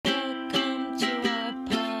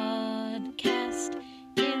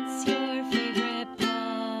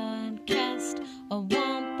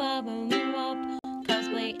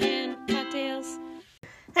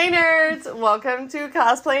Hey nerds, welcome to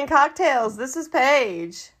Cosplay and Cocktails. This is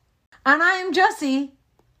Paige. And I'm Jessie,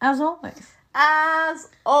 as always. As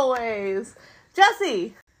always.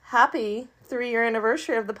 Jessie, happy 3-year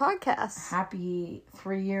anniversary of the podcast. Happy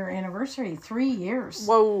 3-year anniversary. 3 years.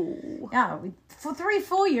 Whoa. Yeah, for 3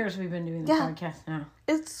 full years we've been doing the podcast now.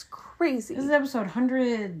 It's crazy. This is episode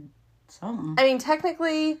 100 something. I mean,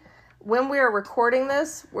 technically, when we are recording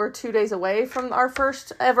this, we're 2 days away from our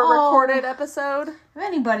first ever recorded episode. If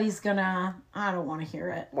anybody's gonna, I don't want to hear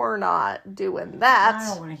it. We're not doing that. I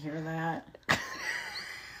don't want to hear that.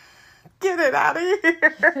 Get it out of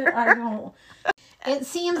here. I don't.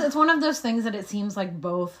 It's one of those things that it seems like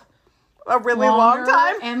both a really long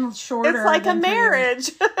time and shorter. It's like a marriage.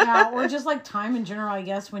 Yeah, or just like time in general, I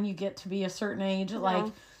guess, when you get to be a certain age,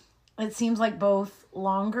 like it seems like both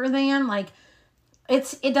longer than like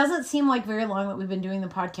it doesn't seem like very long that we've been doing the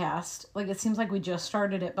podcast. Like it seems like we just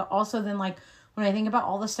started it, but also then like when I think about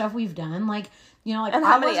all the stuff we've done, like like and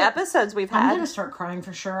how many episodes we've had. I'm gonna start crying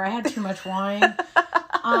for sure. I had too much wine.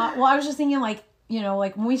 Well, I was just thinking like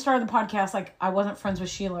when we started the podcast, like I wasn't friends with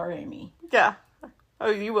Sheila or Amy. Yeah.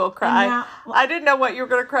 Oh, you will cry. Now, I didn't know what you were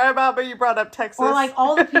going to cry about, but you brought up Texas. Or like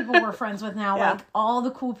all the people we're friends with now, like all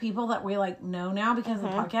the cool people that we like know now because of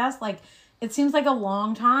the podcast. Like it seems like a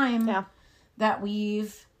long time that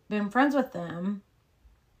we've been friends with them.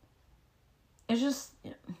 It's just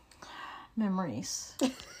memories.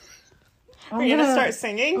 Are you going to start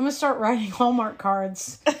singing? I'm going to start writing Hallmark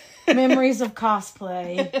cards. Memories of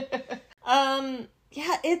cosplay.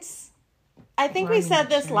 Yeah, I think we said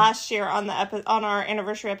this last year on on our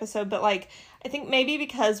anniversary episode, but like I think maybe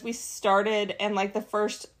because we started and like the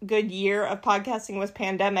first good year of podcasting was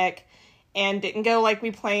pandemic and didn't go like we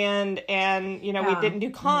planned and we didn't do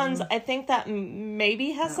cons. Mm-hmm. I think that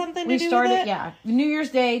maybe has something to do with it. Yeah. New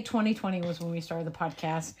Year's Day 2020 was when we started the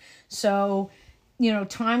podcast. So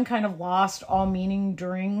time kind of lost all meaning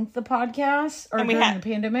during the podcast or during the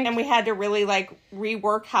pandemic. And we had to really like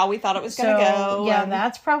rework how we thought it was going to go. Yeah,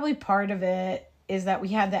 that's probably part of it is that we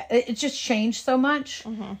had that. It just changed so much.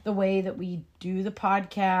 Mm-hmm. The way that we do the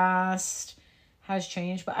podcast has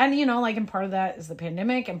changed. But, and part of that is the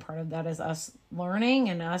pandemic and part of that is us learning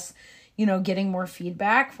and us, getting more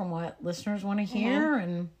feedback from what listeners want to hear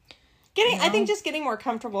and... I think just getting more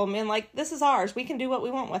comfortable. I mean, like, this is ours. We can do what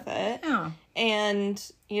we want with it. Yeah.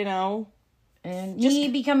 And, And me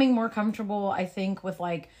becoming more comfortable, I think, with,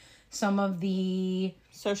 like, some of the...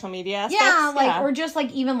 social media aspects? Yeah, or just,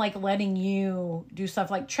 like, even, like, letting you do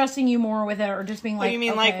stuff, like, trusting you more with it, or just being like, you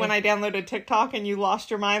mean, like, when I downloaded TikTok and you lost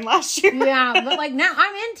your mind last year? Yeah, but, like, now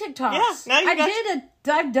I'm in TikToks. Yeah,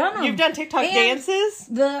 now I've done them. You've done TikTok dances?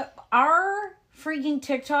 Our freaking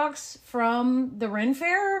TikToks from the Ren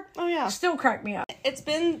Fair still crack me up. It's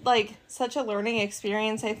been like such a learning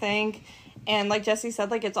experience, I think, and like Jessie said,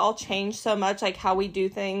 like it's all changed so much, like how we do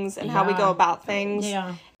things and how we go about things.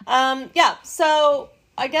 So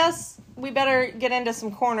I guess we better get into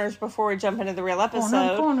some corners before we jump into the real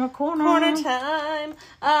episode. Corner time.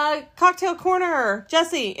 Cocktail corner.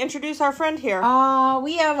 Jessie, introduce our friend here.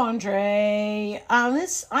 We have Andre.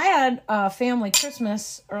 I had a family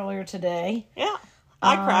Christmas earlier today. Yeah,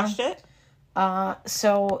 I crashed it.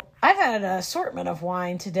 So I had an assortment of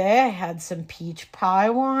wine today. I had some peach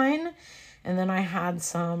pie wine, and then I had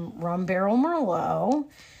some rum barrel Merlot,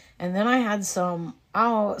 and then I had some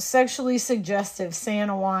sexually suggestive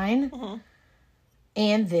Santa wine. Mm-hmm.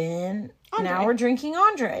 And then Andre. Now we're drinking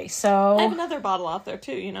Andre. So I have another bottle out there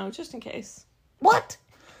too, just in case. What?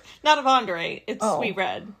 Not of Andre. It's Sweet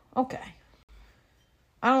Red. Okay.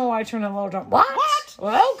 I don't know why I turned a little drunk. What?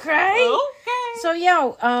 Well, okay. So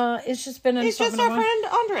it's just been He's just our friend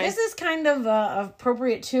Andre. This is kind of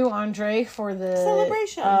appropriate to Andre for the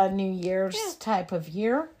celebration, New Year's type of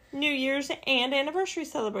year. New Year's and anniversary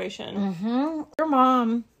celebration. Mm-hmm. Your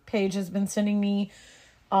mom, Paige, has been sending me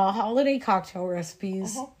holiday cocktail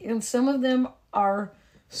recipes, and some of them are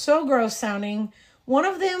so gross sounding. One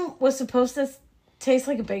of them was supposed to taste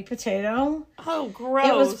like a baked potato. Oh, gross.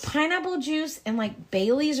 It was pineapple juice and like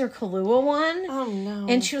Bailey's or Kahlua one. Oh, no.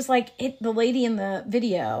 And she was like, the lady in the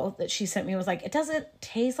video that she sent me was like, it doesn't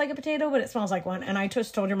taste like a potato, but it smells like one. And I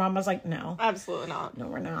just told your mom, I was like, no. Absolutely not. No,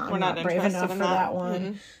 we're not. We're not brave enough for that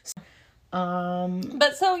one. Mm-hmm.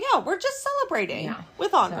 But so, we're just celebrating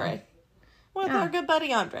with Andre. With our good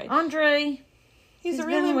buddy Andre. Andre. He's a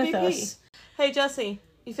real MVP. With us. Hey, Jessie.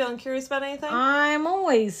 You feeling curious about anything? I'm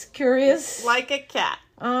always curious. Like a cat.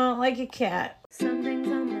 Like a cat. Something's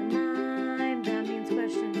on my mind, that means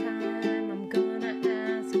question time. I'm gonna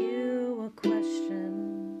ask you a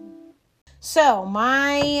question. So,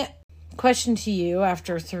 my question to you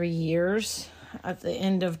after 3 years at the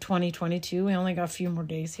end of 2022. We only got a few more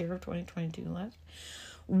days here of 2022 left.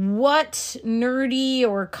 What nerdy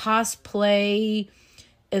or cosplay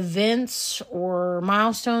events or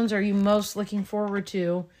milestones are you most looking forward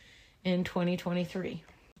to in 2023?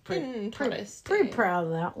 Pretty proud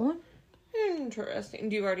of that one. Interesting.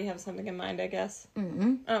 Do you already have something in mind, I guess?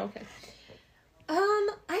 Mm-hmm. Oh, okay.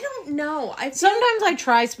 I don't know. Sometimes I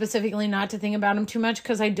try specifically not to think about them too much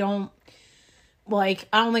because I don't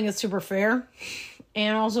think it's super fair.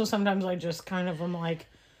 And also sometimes I just kind of am like,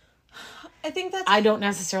 I don't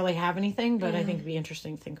necessarily have anything, but I think it'd be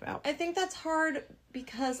interesting to think about. I think that's hard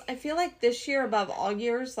because I feel like this year above all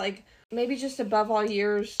years, like maybe just above all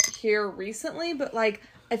years here recently, but like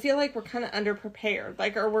I feel like we're kind of underprepared,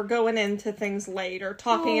 like, or we're going into things late or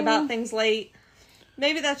talking about things late.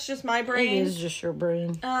 Maybe that's just my brain. It is just your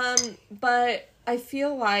brain. But I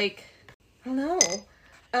feel like, I don't know.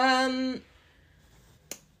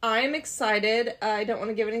 I'm excited. I don't want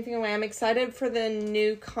to give anything away. I'm excited for the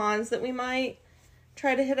new cons that we might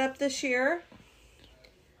try to hit up this year.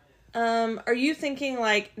 Are you thinking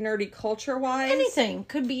like nerdy culture wise? Anything.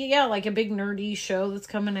 Could be, like a big nerdy show that's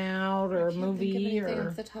coming out or a movie think of anything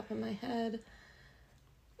off the top of my head.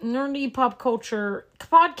 Nerdy pop culture,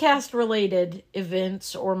 podcast related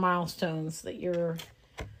events or milestones that I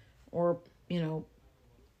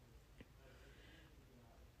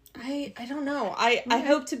don't know. I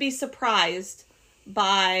hope to be surprised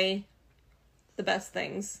by the best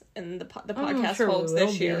things in the podcast holds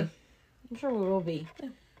this year. I'm sure we will be. Yeah.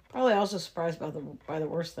 Probably also surprised by the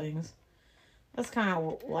worst things. That's kind of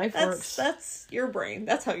how life works. That's your brain.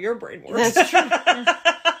 That's how your brain works. That's true.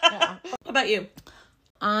 Yeah. What about you?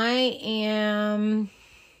 I am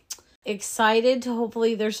excited to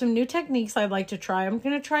hopefully there's some new techniques I'd like to try. I'm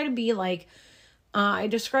going to try to be like, I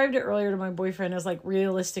described it earlier to my boyfriend as like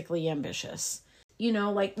realistically ambitious.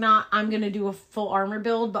 Like not I'm going to do a full armor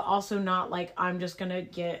build, but also not like I'm just going to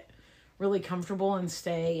get really comfortable and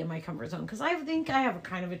stay in my comfort zone. Because I think I have a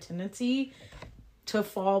kind of a tendency to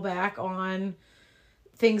fall back on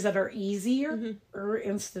things that are easier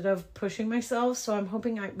instead of pushing myself. So I'm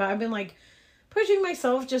hoping but I've been like pushing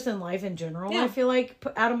myself just in life in general. Yeah. I feel like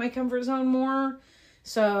out of my comfort zone more.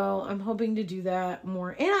 So I'm hoping to do that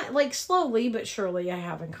more. And I, like slowly but surely I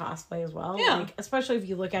have in cosplay as well. Yeah. Like, especially if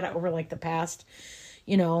you look at it over like the past,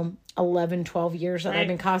 11, 12 years that I've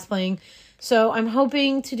been cosplaying. So I'm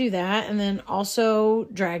hoping to do that. And then also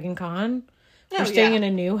Dragon Con. We're staying in a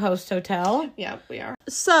new host hotel. Yeah, we are.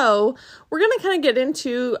 So we're going to kind of get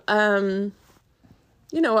into, our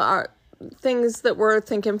things that we're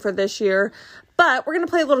thinking for this year. But we're going to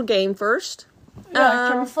play a little game first.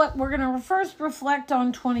 We're going to first reflect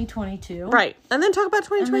on 2022. Right. And then talk about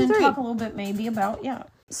 2023. And then talk a little bit maybe about,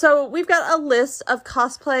 So we've got a list of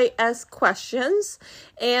cosplay-esque questions.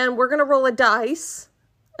 And we're going to roll a die.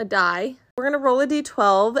 We're going to roll a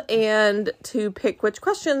d12 and to pick which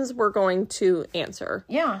questions we're going to answer.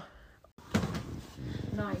 Yeah.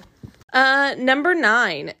 9. Number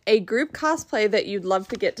 9. A group cosplay that you'd love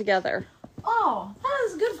to get together. Oh, that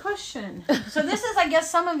is a good question. So this is, I guess,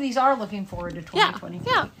 some of these are looking forward to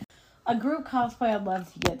 2023. Yeah. A group cosplay I'd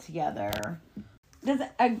love to get together.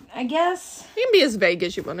 I guess... You can be as vague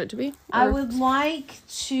as you want it to be. I would like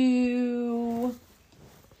to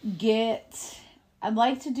get... I'd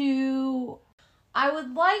like to do,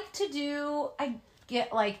 I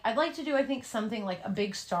think something like a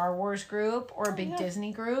big Star Wars group or a big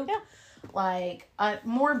Disney group. Yeah. Like,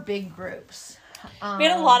 more big groups. We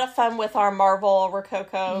had a lot of fun with our Marvel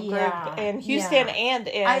Rococo group in Houston and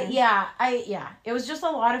in... It was just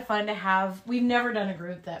a lot of fun to have. We've never done a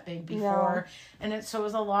group that big before. No. And so it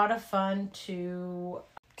was a lot of fun to...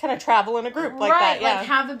 kind of travel in a group like that, like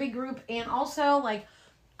have a big group. And also, like...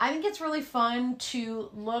 I think it's really fun to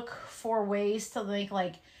look for ways to make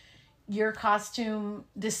like your costume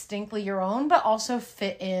distinctly your own, but also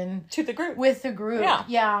fit in to the group with the group.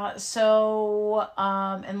 Yeah. So,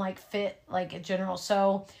 and like fit like a general.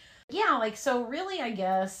 So so really, I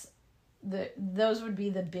guess those would be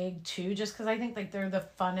the big two, just because I think like they're the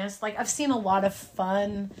funnest. Like I've seen a lot of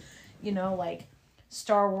fun, like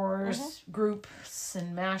Star Wars groups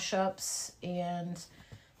and mashups and.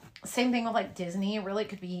 Same thing with like Disney. It really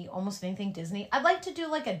could be almost anything Disney. I'd like to do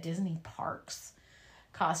like a Disney parks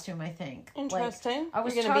costume, I think. Interesting. Like, I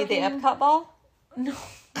was going to be the Epcot ball? No.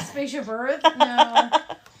 Spaceship Earth? No.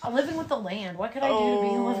 Living with the Land. What could I do to be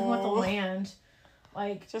living with the land?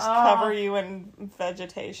 Like just cover you in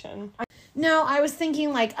vegetation. No, I was thinking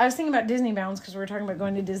about Disney Bounds because we were talking about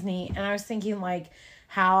going to Disney, and I was thinking like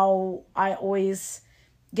how I always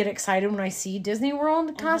get excited when I see Disney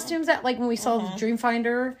World costumes that like when we saw the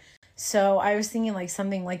Dreamfinder So I was thinking like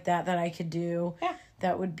something like that I could do. Yeah.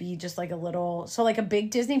 That would be just like a little, so like a big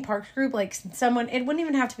Disney Parks group, like someone, it wouldn't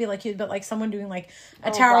even have to be like you, but like someone doing like a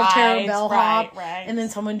Tower of Terror bellhop. Right. And then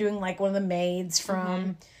someone doing like one of the maids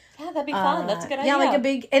from. Yeah, that'd be fun. That's a good idea. Yeah, like a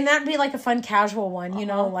big, and that'd be like a fun casual one, you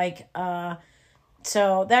know, like,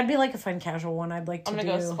 so that'd be like a fun casual one I'd like to do. I'm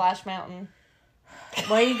gonna go Splash Mountain.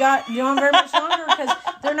 Well, you don't have very much longer because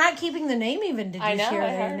they're not keeping the name even. Did you hear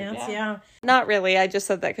they announced? Yeah. Not really. I just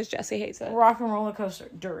said that because Jessie hates it. Rock and Roller Coaster,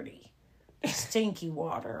 dirty. Stinky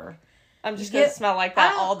water. I'm just gonna smell like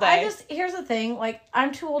that all day. Here's the thing, like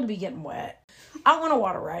I'm too old to be getting wet. I want a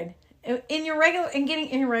water ride. Getting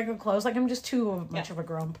in your regular clothes, like I'm just too much of a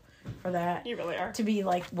grump for that. You really are. To be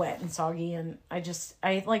like wet and soggy, and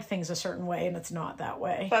I like things a certain way and it's not that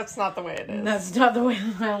way. That's not the way it is. That's not the way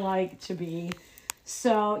that I like to be.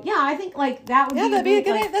 So yeah, I think like that would that'd be a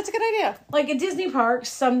good idea. That's a good idea. Like a Disney park,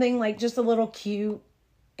 something like just a little cute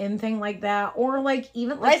and thing like that, or like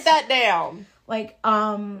even like, write that down. Like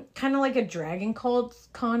kind of like a Dragon Cults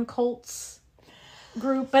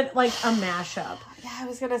group, but like a mashup. Yeah, I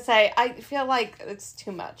was gonna say I feel like it's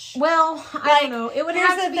too much. Well, I don't know. It would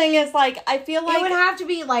have to be. The thing is, like, I feel like it would have to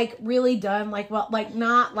be like really done. Like, well, like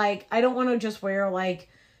not like I don't want to just wear like,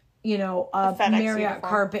 you know, a Marriott uniform.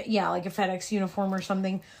 Carpet. Yeah, like a FedEx uniform or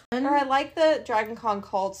something. Or I like the Dragon Con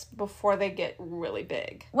Cults before they get really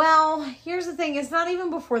big. Well, here's the thing. It's not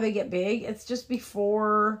even before they get big. It's just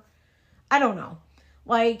before. I don't know.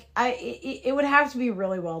 Like, it would have to be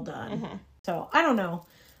really well done. Mm-hmm. So, I don't know.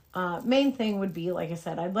 Main thing would be, like I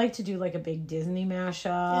said, I'd like to do, like, a big Disney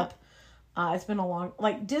mashup. Yep. It's been a long...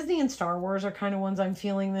 Like, Disney and Star Wars are kind of ones I'm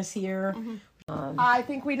feeling this year. Mm-hmm. I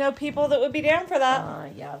think we know people that would be down for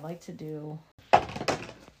that. Yeah, I'd like to do...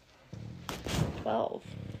 12.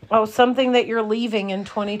 Oh, something that you're leaving in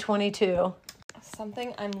 2022.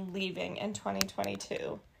 Something I'm leaving in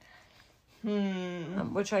 2022.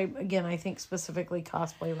 Which I think specifically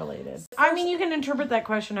cosplay related. I mean, you can interpret that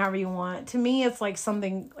question however you want. To me, it's like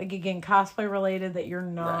something like, again, cosplay related that you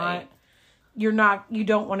don't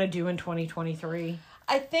want to do in 2023.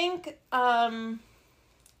 I think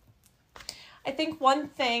one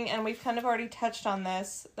thing, and we've kind of already touched on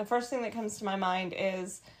this, the first thing that comes to my mind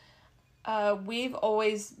is we've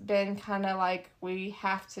always been kind of like we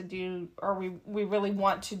have to do, or we really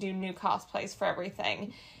want to do new cosplays for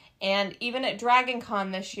everything. And even at Dragon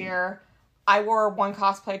Con this year, I wore one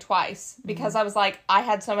cosplay twice because I was like, I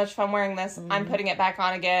had so much fun wearing this. I'm putting it back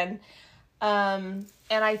on again. And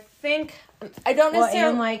I think, I don't necessarily... Well,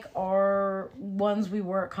 and like our ones we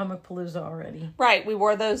wore at Comic Palooza already. Right, we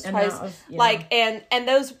wore those twice. Was, like, and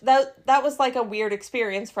those, that was like a weird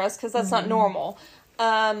experience for us because that's not normal.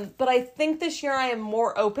 But I think this year I am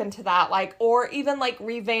more open to that, like, or even like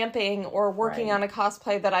revamping or working on a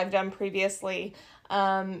cosplay that I've done previously.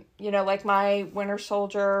 You know, like my Winter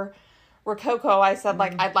Soldier Rococo, I said,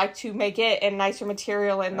 like, I'd like to make it in nicer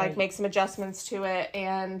material and, like, make some adjustments to it.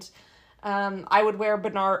 And, I would wear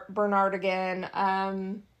Bernard again.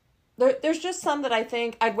 There's just some that I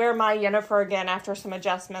think I'd wear my Yennefer again after some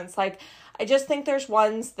adjustments. Like, I just think there's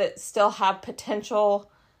ones that still have potential,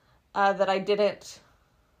 that I didn't...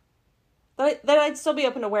 that I'd still be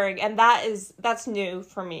open to wearing, and that's new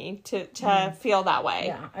for me to feel that way.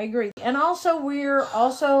 Yeah, I agree. And also, we're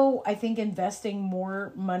also, I think, investing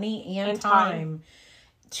more money and time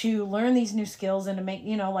to learn these new skills and to make,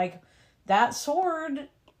 you know, like, that sword,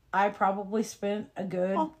 I probably spent a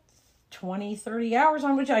good 20, 30 hours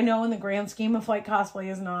on, which I know in the grand scheme of, like,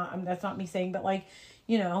 cosplay is not, that's not me saying, but, like,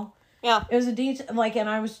 you know... Yeah. It was a detail, like, and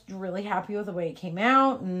I was really happy with the way it came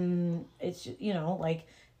out, and it's, you know, like...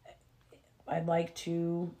 I'd like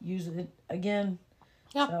to use it again.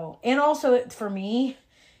 Yeah. So, and also for me,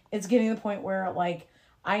 it's getting to the point where like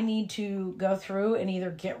I need to go through and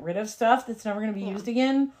either get rid of stuff that's never going to be used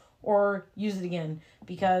again or use it again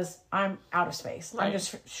because I'm out of space. Right. I'm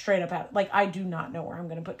just straight up out. Like I do not know where I'm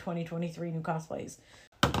going to put 2023 new cosplays.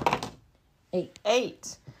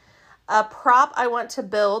 8. A prop I want to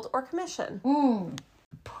build or commission.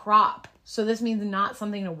 Prop. So this means not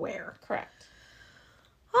something to wear. Correct.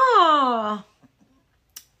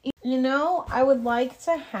 You know, I would like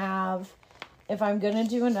to have, if I'm going to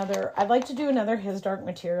do I'd like to do another His Dark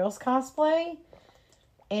Materials cosplay.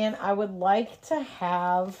 And I would like to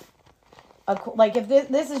have, like, if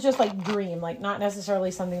this is just, like, dream, like, not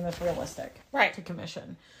necessarily something that's realistic. Right. To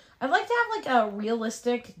commission. I'd like to have, like, a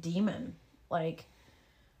realistic demon, like,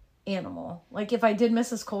 animal. Like, if I did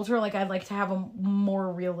Mrs. Coulter, like, I'd like to have a more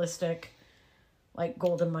realistic... like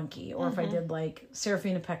Golden Monkey, or if I did like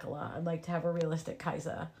Serafina Pekkala, I'd like to have a realistic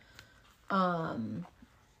Kaisa.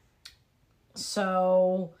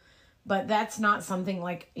 So But that's not something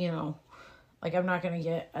like, like I'm not going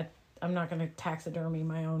to taxidermy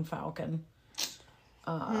my own falcon.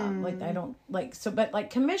 Like I don't like, so, but like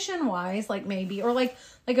commission wise, like maybe, or like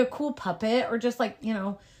a cool puppet, or just like,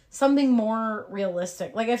 something more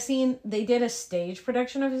realistic. Like I've seen, they did a stage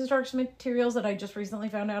production of Historic Materials that I just recently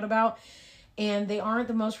found out about. And they aren't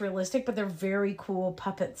the most realistic, but they're very cool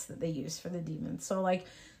puppets that they use for the demons. So like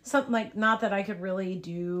something like, not that I could really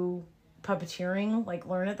do puppeteering, like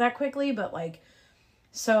learn it that quickly, but like,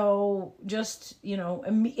 so just,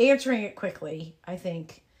 answering it quickly, I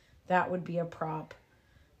think that would be a prop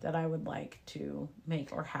that I would like to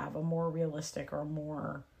make, or have a more realistic, or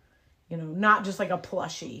more, not just like a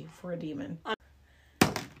plushie for a demon.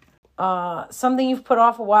 Something you've put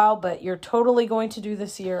off a while, but you're totally going to do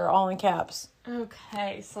this year, all in caps.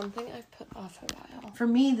 Okay, something I've put off a while. For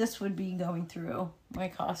me, this would be going through my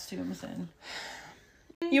costumes. And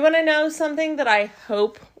you want to know something that I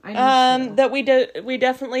hope that we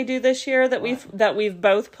definitely do this year, that we've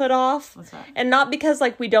both put off? What's that? And not because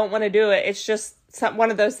like we don't want to do it. It's just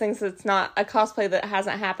one of those things that's not a cosplay that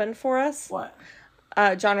hasn't happened for us. What?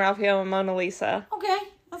 John Ralphio and Mona Lisa. Okay,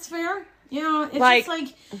 that's fair. Yeah,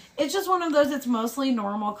 it's just one of those, it's mostly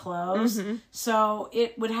normal clothes. Mm-hmm. So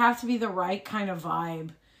it would have to be the right kind of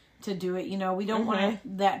vibe to do it. We don't want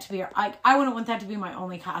that to be, I wouldn't want that to be my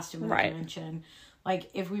only costume at a convention. Like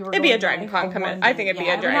if we were it'd be a Dragon Con comment. I think it'd be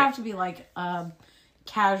a Dragon. It would have to be like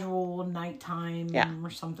casual nighttime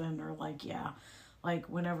or something, or like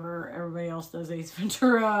whenever everybody else does Ace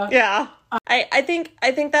Ventura. Yeah. I think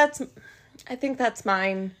that's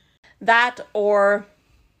mine. That, or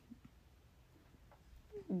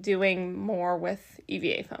doing more with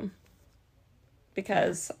EVA foam,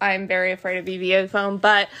 because I'm very afraid of EVA foam,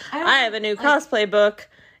 but I have a new cosplay book,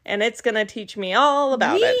 and it's gonna teach me all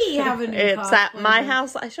about it. We have a new It's at my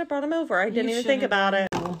house. I should have brought him over. I didn't even think about it.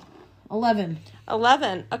 11, a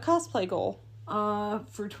cosplay goal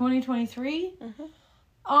for 2023.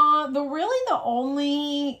 The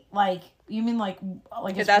only you mean like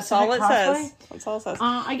that's all it says. That's all it says.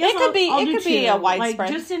 I guess it could be a widespread.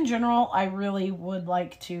 Just in general, I really would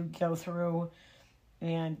like to go through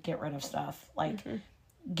and get rid of stuff.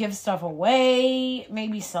 Give stuff away,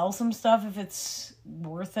 maybe sell some stuff if it's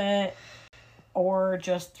worth it, or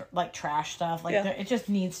just trash stuff. It just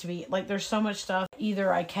needs to be there's so much stuff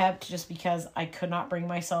either I kept just because I could not bring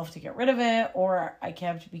myself to get rid of it, or I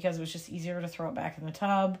kept because it was just easier to throw it back in the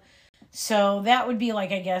tub. So that would be I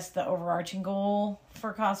guess the overarching goal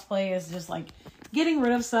for cosplay is just getting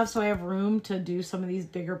rid of stuff so I have room to do some of these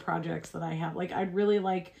bigger projects that I have. I'd really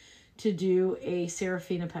like to do a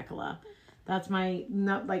Serafina Pecola. That's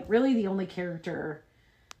really the only character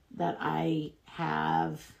that I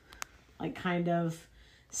have kind of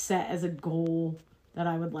set as a goal that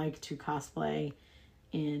I would like to cosplay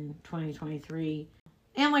in 2023.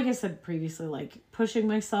 And like I said previously, pushing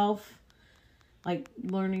myself,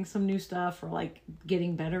 learning some new stuff, or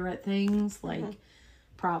getting better at things,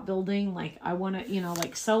 prop building. I want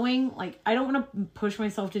to, sewing, I don't want to push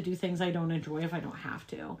myself to do things I don't enjoy if I don't have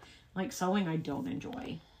to. Sewing, I don't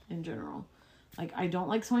enjoy in general. I don't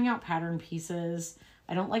like sewing out pattern pieces.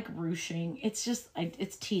 I don't like ruching. It's just,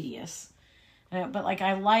 it's tedious. But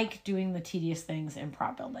I like doing the tedious things in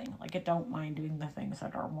prop building. I don't mind doing the things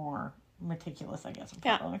that are more meticulous, I guess, in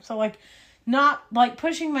prop building. So not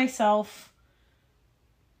pushing myself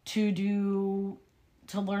to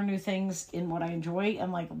learn new things in what I enjoy,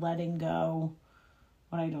 and letting go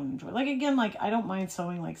what I don't enjoy. Again, I don't mind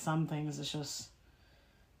sewing some things. It's just,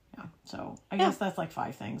 so I guess that's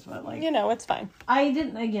 5 things, but it's fine. I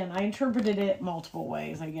interpreted it multiple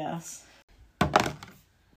ways, I guess.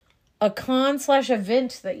 A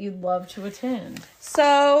con/event that you'd love to attend.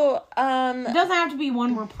 So, it doesn't have to be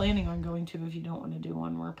one we're planning on going to if you don't want to do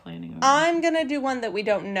one we're planning on. I'm going to do one that we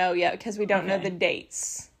don't know yet, because we don't know the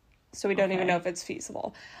dates. So we don't even know if it's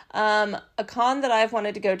feasible. A con that I've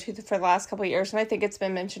wanted to go to for the last couple of years, and I think it's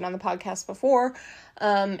been mentioned on the podcast before,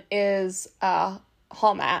 is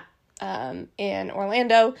Hallmat in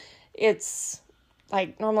Orlando. It's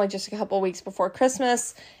normally just a couple of weeks before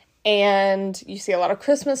Christmas, and you see a lot of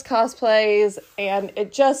Christmas cosplays, and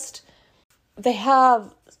they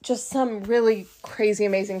have just some really crazy,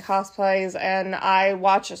 amazing cosplays, and I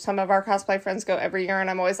watch some of our cosplay friends go every year, and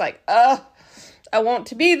I'm always I want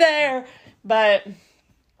to be there, but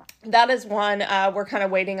that is one. We're kind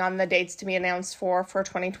of waiting on the dates to be announced for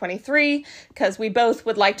 2023, because we both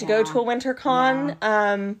would like to go to a winter con.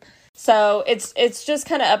 Yeah. So it's just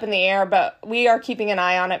kind of up in the air, but we are keeping an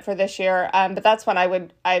eye on it for this year. But that's one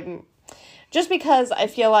I'm just because I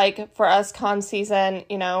feel for us, con season,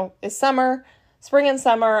 is summer. spring and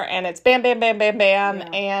summer, and it's bam, bam, bam, bam, bam, Yeah.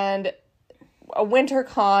 and a winter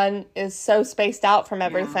con is so spaced out from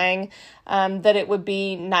everything that it would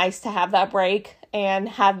be nice to have that break and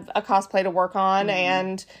have a cosplay to work on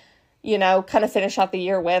and, you know, kind of finish out the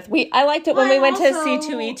year with. I liked it when we went to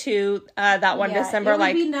C2E2 that one December. It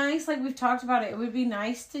would be nice, like we've talked about it would be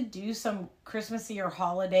nice to do some Christmassy or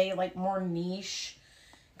holiday, like more niche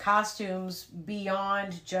costumes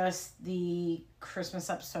beyond just the Christmas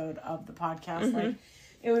episode of the podcast. Like,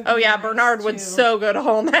 it would be nice Bernard would so go to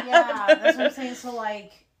home. Yeah, that's what I'm saying. So,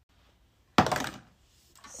 like,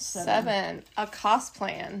 7, a cost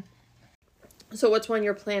plan. So what's one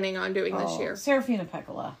you're planning on doing this year? Serafina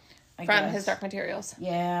Pecola. From His Dark Materials.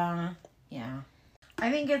 Yeah. I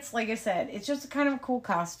think it's, like I said, it's just a kind of a cool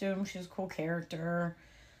costume. She's a cool character.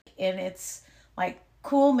 And it's, like,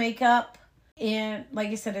 cool makeup. And, like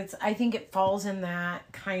I said, I think it falls in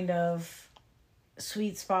that kind of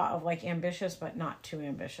sweet spot of, like, ambitious, but not too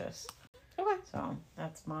ambitious. Okay. So,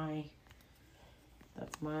 that's my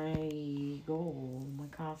goal. My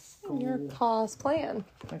cost goal. Your cost plan.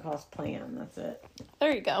 My cost plan. That's it.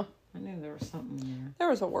 There you go. I knew there was something in there. There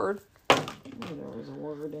was a word. I knew there was a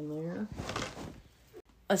word in there.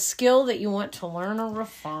 A skill that you want to learn or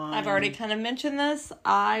refine. I've already kind of mentioned this.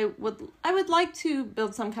 I would like to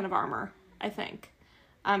build some kind of armor, I think,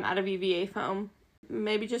 out of EVA foam.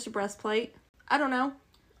 Maybe just a breastplate. I don't know.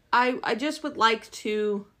 I just would like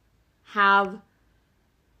to have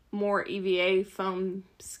more EVA foam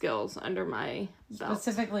skills under my belt.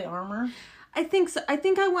 Specifically armor? I think so.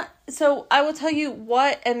 So I will tell you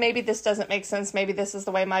what, and maybe this doesn't make sense. Maybe this is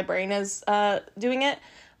the way my brain is doing it.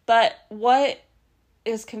 But what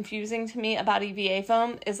is confusing to me about EVA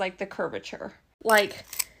foam is like the curvature. Like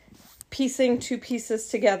piecing two pieces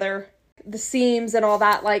together, the seams and all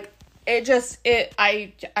that. Like it just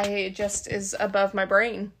is above my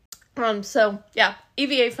brain. So yeah,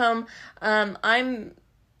 EVA foam.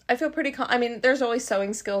 I feel pretty there's always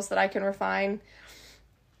sewing skills that I can refine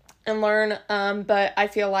and learn, but I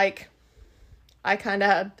feel like I kind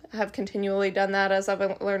of have continually done that as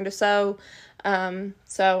I've learned to sew.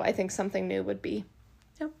 So I think something new would be,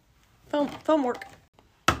 foam work.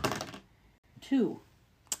 2.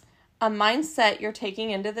 A mindset you're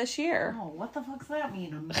taking into this year. Oh, what the fuck's that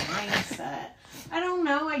mean? A mindset? I don't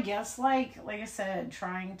know. I guess like I said,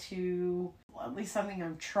 at least something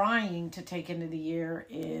I'm trying to take into the year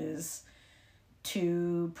is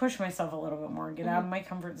to push myself a little bit more, get out of my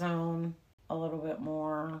comfort zone a little bit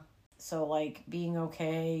more. So like being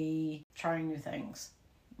okay, trying new things,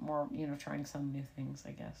 more, trying some new things,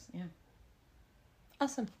 I guess. Yeah.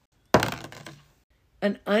 Awesome.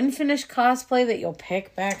 An unfinished cosplay that you'll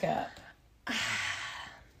pick back up.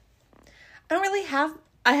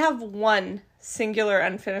 I have one singular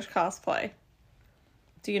unfinished cosplay.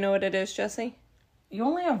 Do you know what it is, Jessie? You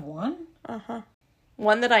only have one? Uh-huh.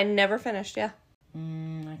 One that I never finished, yeah.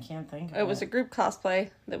 I can't think of it. It was a group cosplay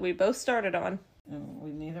that we both started on.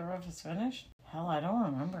 We neither of us finished? Hell, I don't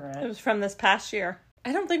remember it. It was from this past year.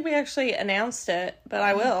 I don't think we actually announced it, but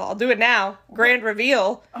I will. I'll do it now. Grand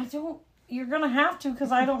reveal. You're going to have to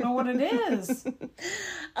because I don't know what it is.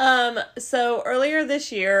 So earlier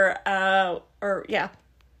this year, at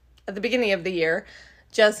the beginning of the year,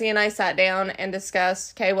 Jessie and I sat down and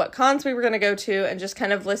discussed, what cons we were going to go to and just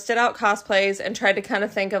kind of listed out cosplays and tried to kind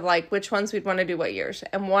of think of like which ones we'd want to do what years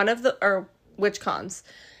and which cons.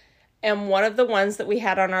 And one of the ones that we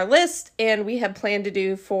had on our list and we had planned to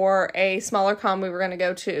do for a smaller con we were going to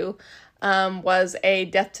go to was a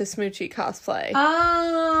Death to Smoochie cosplay.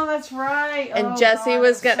 Oh, that's right. And Jessie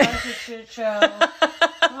was going to... Such a shit show.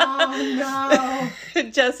 Oh, no.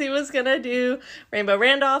 Jessie was going to do Rainbow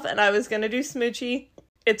Randolph and I was going to do Smoochie.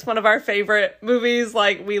 It's one of our favorite movies.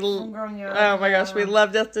 Like, growing up. Oh my gosh, we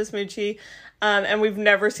love Death to Smoochie. And we've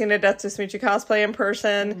never seen a Death to Smoochie cosplay in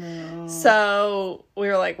person. No. So we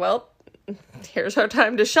were like, well, here's our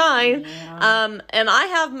time to shine. Yeah. And I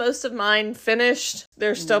have most of mine finished.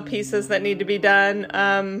 There's still pieces that need to be done.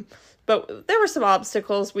 But there were some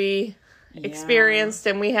obstacles we experienced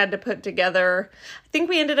and we had to put together. I think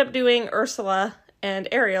we ended up doing Ursula and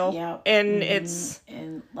Ariel. Yeah. And it's...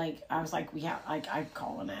 And, like, I was like, I'm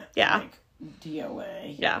calling it. Yeah. Like,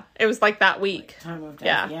 DOA. Yeah. It was like that week. Like, time of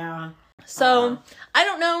death. Yeah. So, I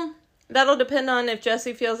don't know. That'll depend on if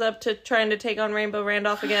Jessie feels up to trying to take on Rainbow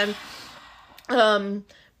Randolph again.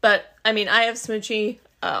 But, I have Smoochie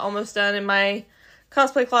almost done in my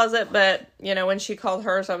cosplay closet, but, when she called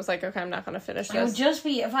hers, I was like, okay, I'm not going to finish this. It would just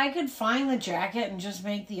be, if I could find the jacket and just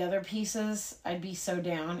make the other pieces, I'd be so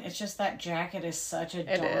down. It's just that jacket is such a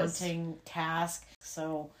daunting task.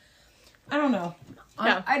 So, I don't know.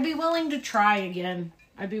 Yeah. I'd be willing to try again.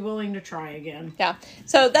 I'd be willing to try again. Yeah.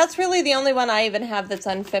 So that's really the only one I even have that's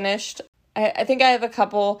unfinished. I think I have a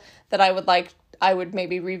couple that I would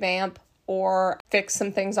maybe revamp or fix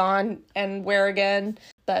some things on and wear again.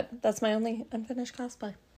 But that's my only unfinished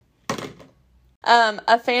cosplay.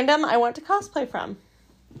 A fandom I want to cosplay from.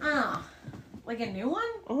 Like a new one?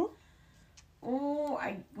 Mm-hmm. Oh,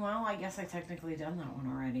 I guess I technically done that one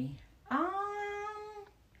already.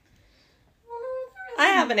 I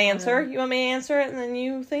have an answer. You want me to answer it and then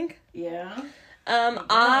you think? Yeah.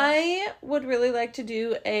 I would really like to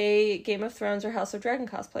do a Game of Thrones or House of Dragon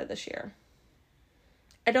cosplay this year.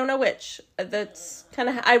 I don't know which. That's kind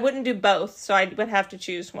of... I wouldn't do both, so I would have to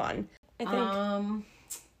choose one. I think. I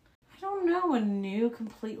don't know.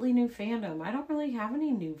 Completely new fandom. I don't really have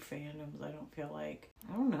any new fandoms, I don't feel like.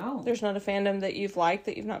 I don't know. There's not a fandom that you've liked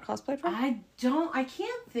that you've not cosplayed from? I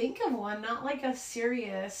can't think of one. Not like a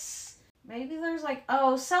serious... Maybe there's like,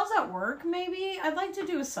 Cells at Work, maybe? I'd like to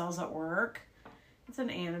do a Cells at Work. It's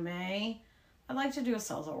an anime. I'd like to do a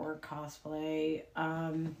Cells at Work cosplay.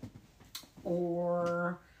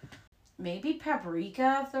 Or maybe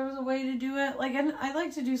Paprika, if there was a way to do it. Like, I'd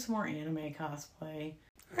like to do some more anime cosplay.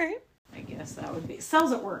 Alright. I guess that would be...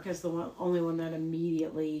 Cells at Work is the only one that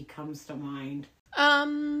immediately comes to mind.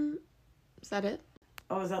 Is that it?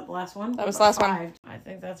 Oh, is that the last one? That was the last 5. one. I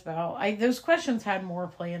think that's about... Those questions had more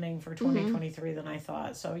planning for 2023 than I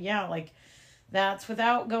thought. So, yeah, like, that's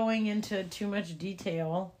without going into too much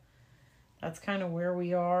detail. That's kind of where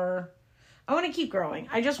we are. I want to keep growing.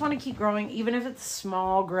 I just want to keep growing, even if it's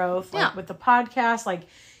small growth. Like, with the podcast, like,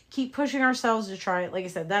 keep pushing ourselves to try it. Like I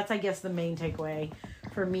said, that's, I guess, the main takeaway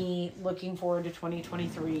for me looking forward to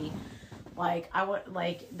 2023. Like, I want,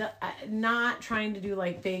 like, not trying to do,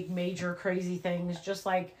 like, big, major, crazy things. Just,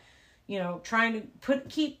 like, you know, trying to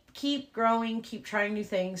keep growing, keep trying new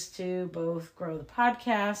things to both grow the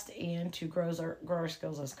podcast and to grow our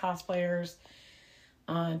skills as cosplayers,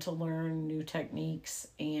 to learn new techniques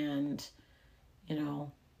and, you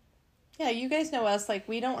know. Yeah, you guys know us. Like,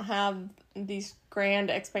 we don't have these grand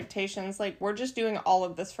expectations. Like, we're just doing all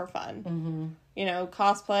of this for fun. Mm-hmm. You know,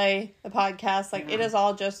 cosplay, the podcast. Like, it is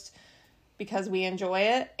all just... because we enjoy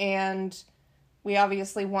it, and we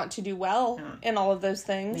obviously want to do well in all of those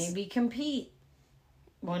things. Maybe compete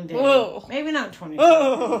one day. Whoa. Maybe not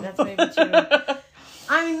 2020. That's maybe too...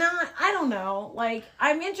 I don't know. Like,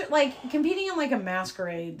 competing in, like, a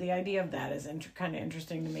masquerade, the idea of that is kind of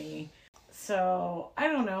interesting to me. So, I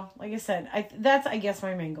don't know. Like I said, that's, I guess,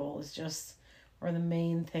 my main goal is just, or the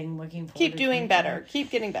main thing looking forward to. Keep doing better. Keep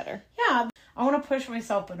getting better. Yeah. I want to push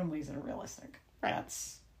myself, but in ways that are realistic. Right.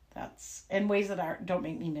 That's in ways that don't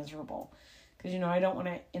make me miserable. Because, you know, I don't want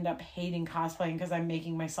to end up hating cosplaying because I'm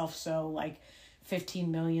making myself sew, like,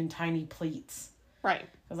 15 million tiny pleats. Right.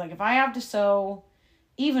 Because, like, if I have to sew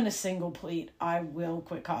even a single pleat, I will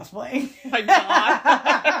quit cosplaying. My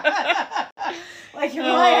God. Like,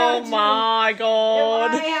 if my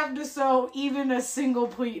God. If I have to sew even a single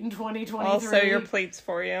pleat in 2023... I'll sew your pleats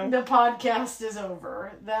for you. The podcast is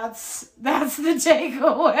over. That's the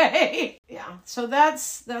takeaway. Yeah. So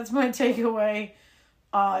that's my takeaway.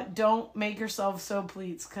 Don't make yourself sew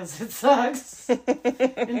pleats because it sucks. In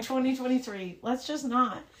 2023. Let's just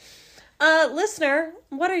not. Listener,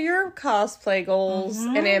 what are your cosplay goals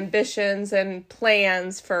and ambitions and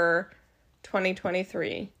plans for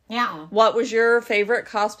 2023? Yeah. What was your favorite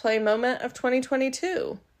cosplay moment of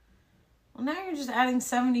 2022? Well, now you're just adding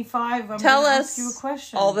 75. Tell us ask you a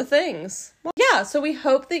question. all the things. Well, yeah, so we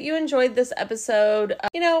hope that you enjoyed this episode.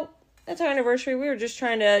 You know, it's our anniversary. We were just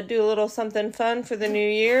trying to do a little something fun for the new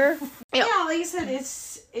year. Yeah, like I said,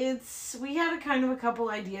 it's we had a couple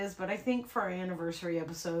ideas, but I think for our anniversary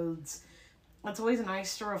episodes, it's always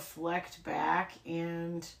nice to reflect back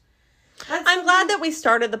and... I'm glad that we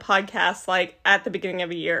started the podcast, like, at the beginning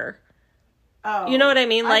of a year. Oh. You know what I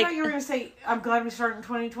mean? I Like, thought you were going to say, I'm glad we started in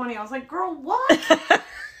 2020. I was like, girl, what?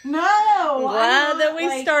 No. I'm glad that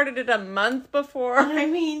we started it a month before. I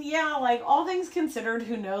mean, yeah, like, all things considered,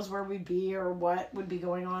 who knows where we'd be or what would be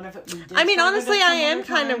going on if we did. I mean, honestly, I am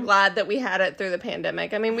kind of glad that we had it through the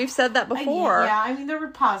pandemic. I mean, we've said that before. Yeah, I mean, there were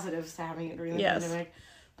positives to having it during the pandemic.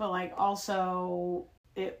 But, like, also...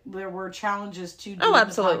 there were challenges to do the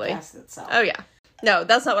podcast itself. Oh, yeah. No,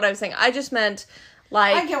 that's not what I was saying. I just meant,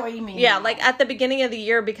 like... I get what you mean. Yeah, like, at the beginning of the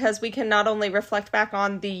year, because we can not only reflect back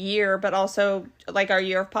on the year, but also, like, our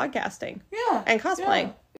year of podcasting. Yeah. And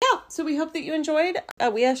cosplaying. Yeah. So we hope that you enjoyed.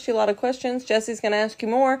 We asked you a lot of questions. Jesse's going to ask you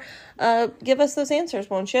more. Give us those answers,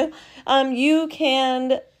 won't you? You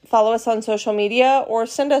can follow us on social media or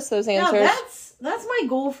send us those answers. No, that's my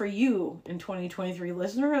goal for you in 2023,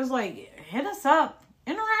 listener, is, like, hit us up.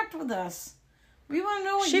 Interact with us. We want to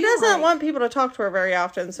know what she you doesn't like. want people to talk to her very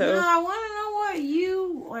often, so... No, I want to know what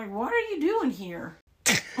you... Like, what are you doing here?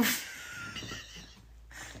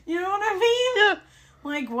 You know what I mean? Yeah.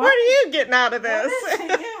 Like, what are you getting out of this?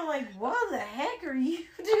 What the heck are you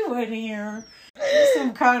doing here?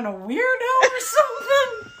 Some kind of weirdo or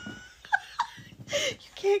something? You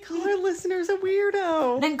can't call our listeners a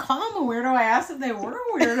weirdo. Then call them a weirdo. I asked if they were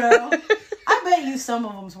a weirdo. I bet you some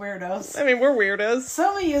of them's weirdos. I mean, we're weirdos.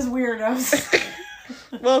 Some of you's weirdos.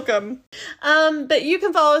 Welcome. But you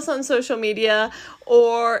can follow us on social media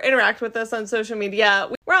or interact with us on social media.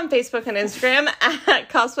 We're on Facebook and Instagram at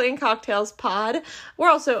Cosplay and Cocktails Pod. We're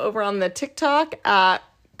also over on the TikTok at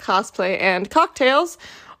Cosplay and Cocktails.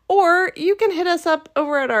 Or you can hit us up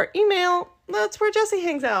over at our email. That's where Jessie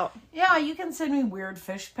hangs out. Yeah, you can send me weird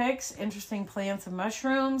fish pics, interesting plants and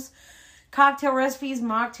mushrooms, cocktail recipes,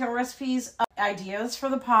 mocktail recipes, ideas for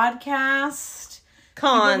the podcast.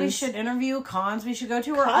 Cons. People we should interview, cons we should go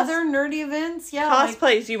to, or other nerdy events. Yeah,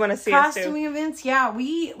 cosplays you want to see us do. Costuming events. Yeah,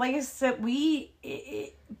 we, like I said,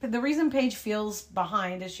 the reason Paige feels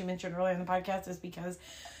behind, as she mentioned earlier in the podcast, is because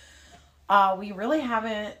we really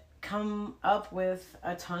haven't come up with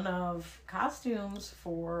a ton of costumes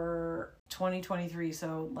for 2023.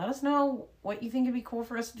 So let us know what you think would be cool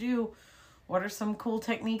for us to do. What are some cool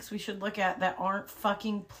techniques we should look at that aren't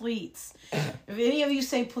fucking pleats? If any of you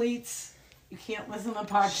say pleats, you can't listen to the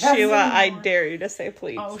podcast Sheila, anymore. I dare you to say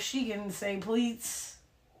pleats. Oh, she can say pleats.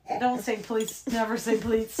 Don't say pleats. Never say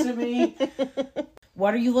pleats to me.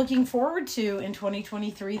 What are you looking forward to in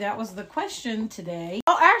 2023? That was the question today.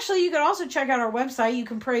 Oh, actually, you can also check out our website. You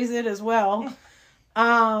can praise it as well.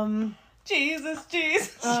 Jesus.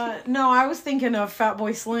 No, I was thinking of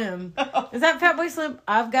Fatboy Slim. Is that Fatboy Slim?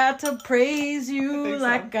 I've got to praise you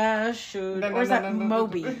like I should. Or is that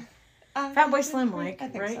Moby? Fatboy Slim, like,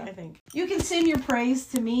 right? So. I think. You can send your praise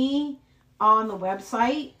to me on the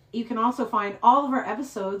website. You can also find all of our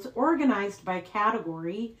episodes organized by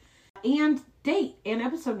category and date and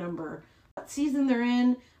episode number. What season they're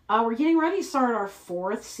in. We're getting ready to start our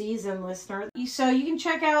 4th season, listener. So you can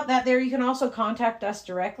check out that there. You can also contact us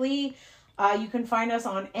directly. You can find us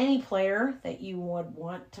on any player that you would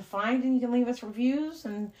want to find, and you can leave us reviews.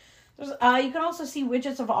 And there's, you can also see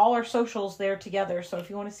widgets of all our socials there together. So if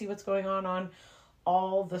you want to see what's going on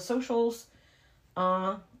all the socials,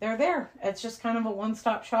 they're there. It's just kind of a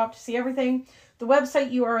one-stop shop to see everything. The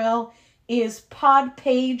website URL is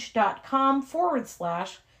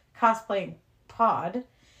podpage.com/cosplaypod.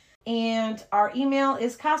 And our email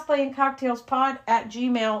is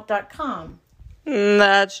cosplayandcocktailspod@gmail.com.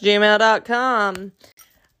 That's gmail.com.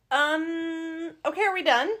 Okay, are we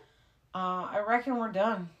done? I reckon we're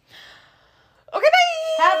done. Okay,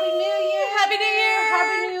 bye! Happy New Year! Happy New Year!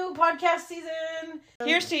 Happy new podcast season!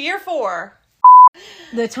 Here's to year 4.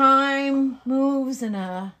 The time moves in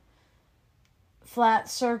a flat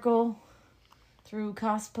circle through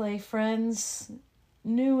cosplay friends,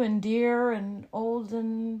 new and dear and old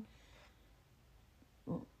and...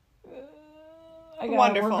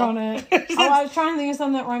 Wonderful. Work on it. I was trying to think of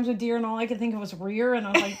something that rhymes with deer, and all I could think of was rear, and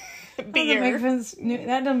I was like, beer.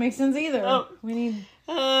 That doesn't make sense either. Oh. We need...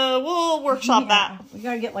 We'll workshop that. We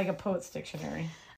gotta get like a poet's dictionary.